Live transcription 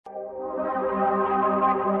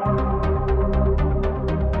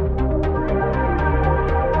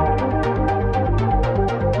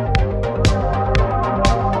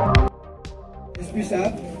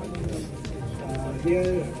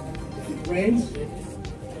friends,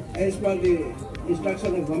 as per the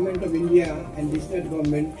instruction of Government of India and the state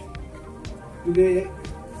government, today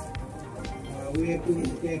we have to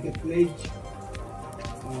take a pledge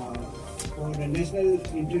for the national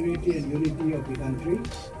integrity and unity of the country.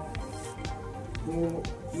 So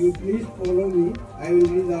you please follow me. I will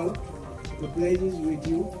read out the pledges with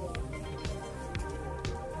you.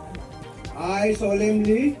 I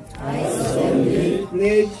solemnly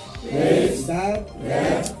pledge that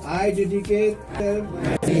I dedicate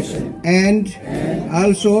and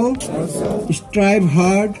also strive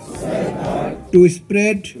hard to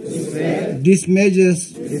spread these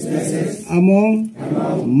messages among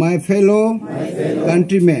my fellow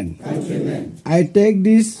countrymen. I take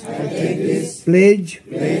this pledge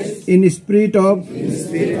in spirit of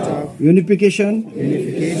unification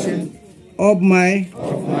of my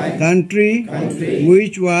country,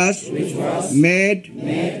 which was made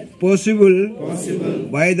possible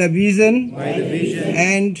by the vision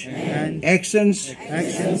and actions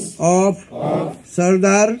of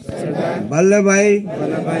Sardar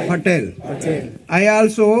Vallabhbhai Patel. I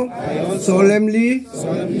also solemnly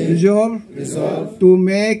resolve to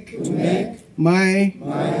make my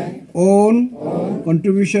own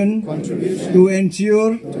contribution to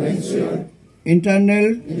ensure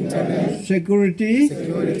internal security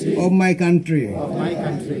of my country.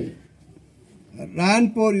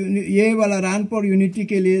 ये वाला run for unity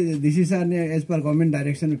के लिए decision ने as per government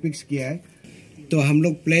direction में fix किया है। तो हम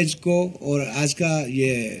लोग प्लेज को और आज का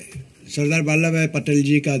ये सरदार वल्लभ भाई पटेल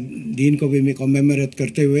जी का दिन को भी कमेमोरेट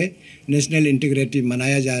करते हुए नेशनल इंटीग्रिटी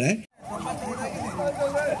मनाया जा रहा है।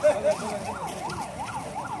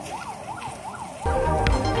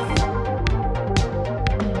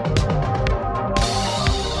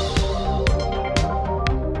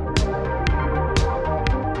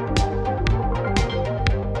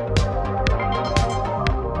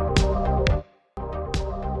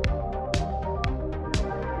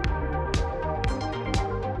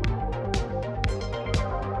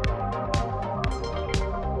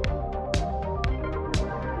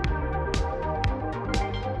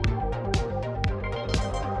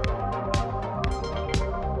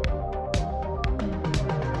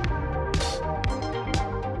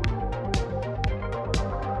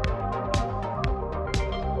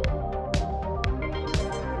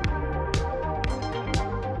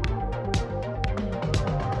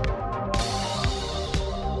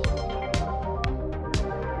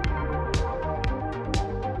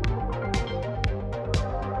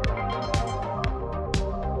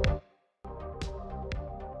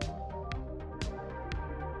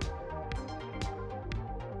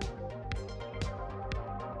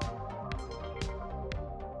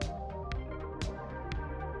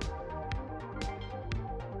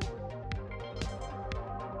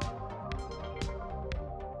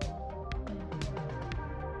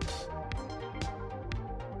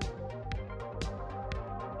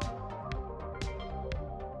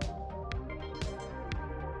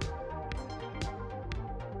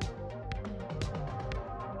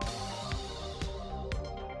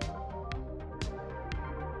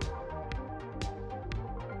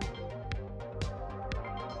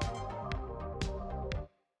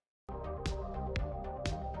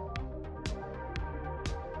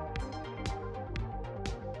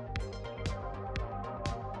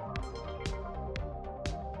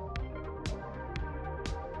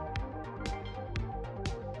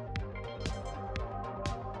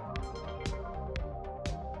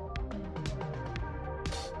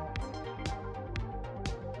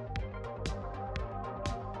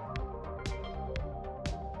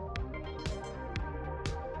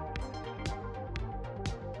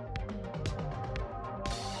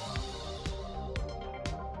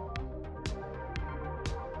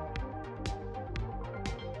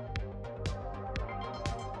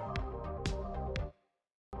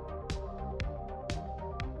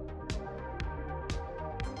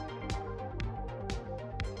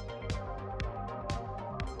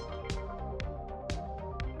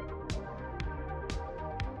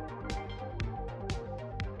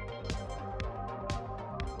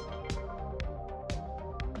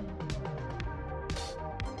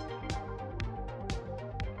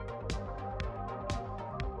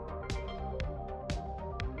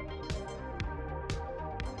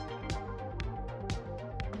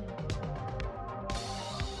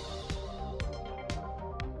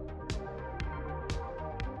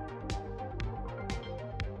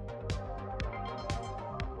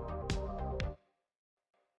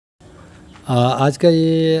 आज का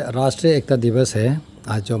ये राष्ट्रीय एकता दिवस है,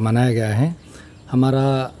 आज जो मनाया गया है। हमारा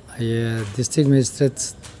ये डिस्ट्रिक्ट मजिस्ट्रेट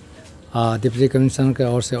डिप्टी कमिश्नर के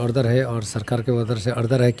ओर से ऑर्डर है और सरकार के ऑर्डर से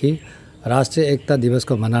ऑर्डर है कि राष्ट्रीय एकता दिवस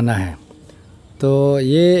को मनाना है। तो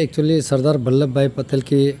ये एक्चुअली सरदार वल्लभ भाई पटेल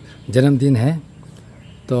की जन्मदिन है।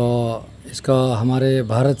 तो इसका हमारे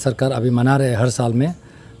भारत सरकार अभी मना रहे हर साल में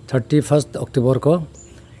 31 अक्टूबर को।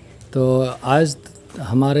 तो आज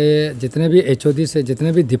हमारे जितने भी HOD से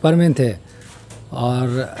जितने भी डिपार्टमेंट थे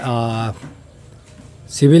और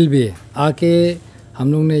सिविल भी आके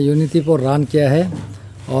हम लोग ने यूनिटी पर रन किया है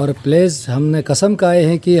और प्लेस हमने कसम खाए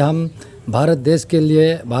हैं कि हम भारत देश के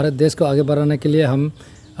लिए, भारत देश को आगे बढ़ाने के लिए हम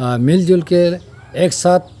मिलजुल के एक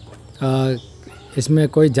साथ, इसमें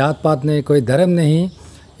कोई जात पात नहीं, कोई धर्म नहीं,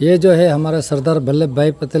 ये जो है हमारा सरदार वल्लभ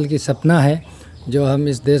भाई पटेल की सपना है जो हम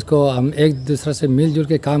इस देश को हम एक दूसरे से मिलजुल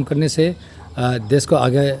के काम करने से देश को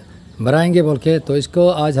आगे बढ़ाएंगे बोल के। तो इसको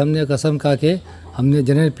आज हमने कसम खा के हमने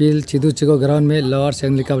जनरल पील चिदू चिको ग्राउंड में लोअर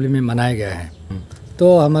सियांग लिकाबली में मनाया गया है।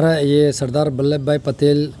 तो हमारा ये सरदार वल्लभ भाई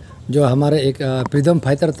पटेल जो हमारे एक फ्रीडम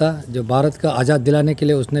फाइटर था, जो भारत का आज़ाद दिलाने के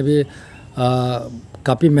लिए उसने भी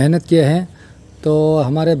काफ़ी मेहनत किए हैं। तो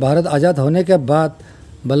हमारे भारत आज़ाद होने के बाद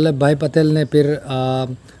वल्लभ भाई पटेल ने फिर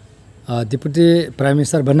डिप्टी प्राइम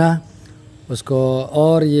मिनिस्टर बना उसको,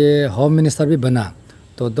 और ये होम मिनिस्टर भी बना।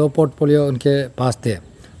 तो 2 पोर्टफोलियो उनके पास थे।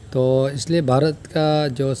 तो इसलिए भारत का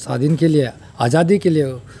जो स्वाधीन के लिए, आज़ादी के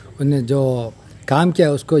लिए उन्हें जो काम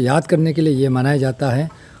किया उसको याद करने के लिए ये मनाया जाता है।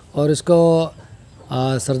 और इसको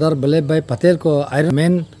सरदार वल्लभ भाई पटेल को आयरन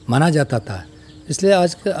मैन माना जाता था, इसलिए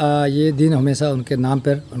आज ये दिन हमेशा उनके नाम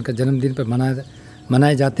पर, उनके जन्मदिन पर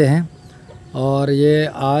मनाए जाते हैं। और ये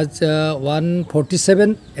आज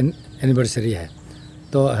 147 एनिवर्सरी है,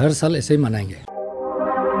 तो हर साल ऐसे ही मनाएंगे।